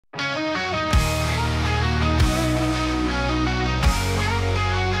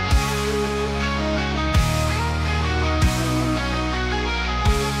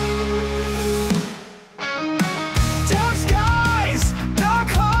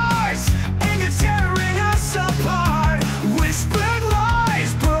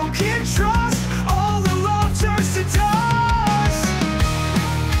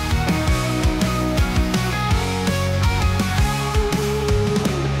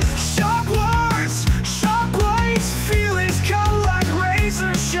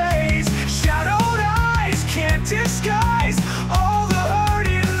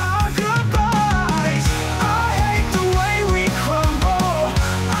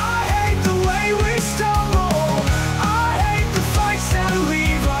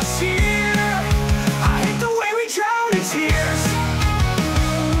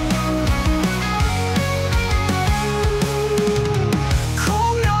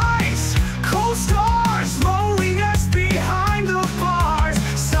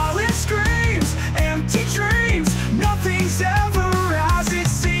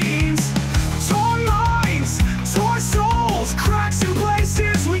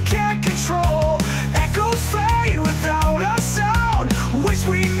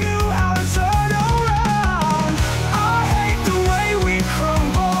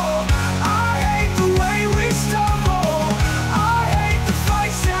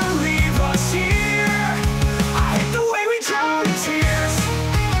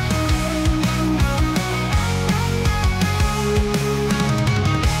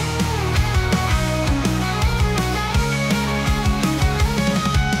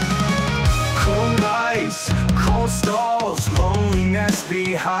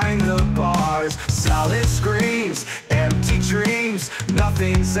behind the bars. Silent screams, empty dreams,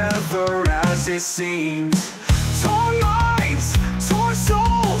 nothing's ever as it seems. Torn minds, torn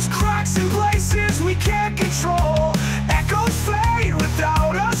souls, cracks in places we can't control. Echoes fade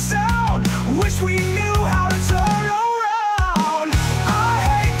without a sound, wish we knew how to turn around. I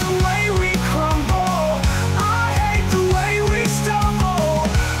hate the way we crumble, I hate the way we stumble,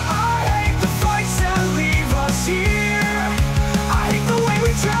 I hate the fights that leave us here, I hate the way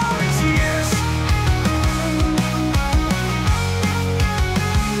we drown in tears.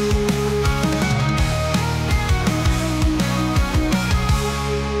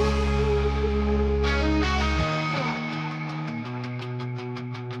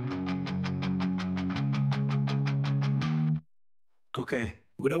 Okay,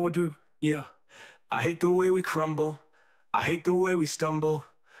 what do I do? Yeah. I hate the way we crumble, I hate the way we stumble,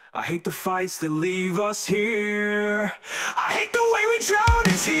 I hate the fights that leave us here, I hate the way we drown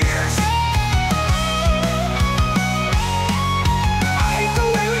in tears.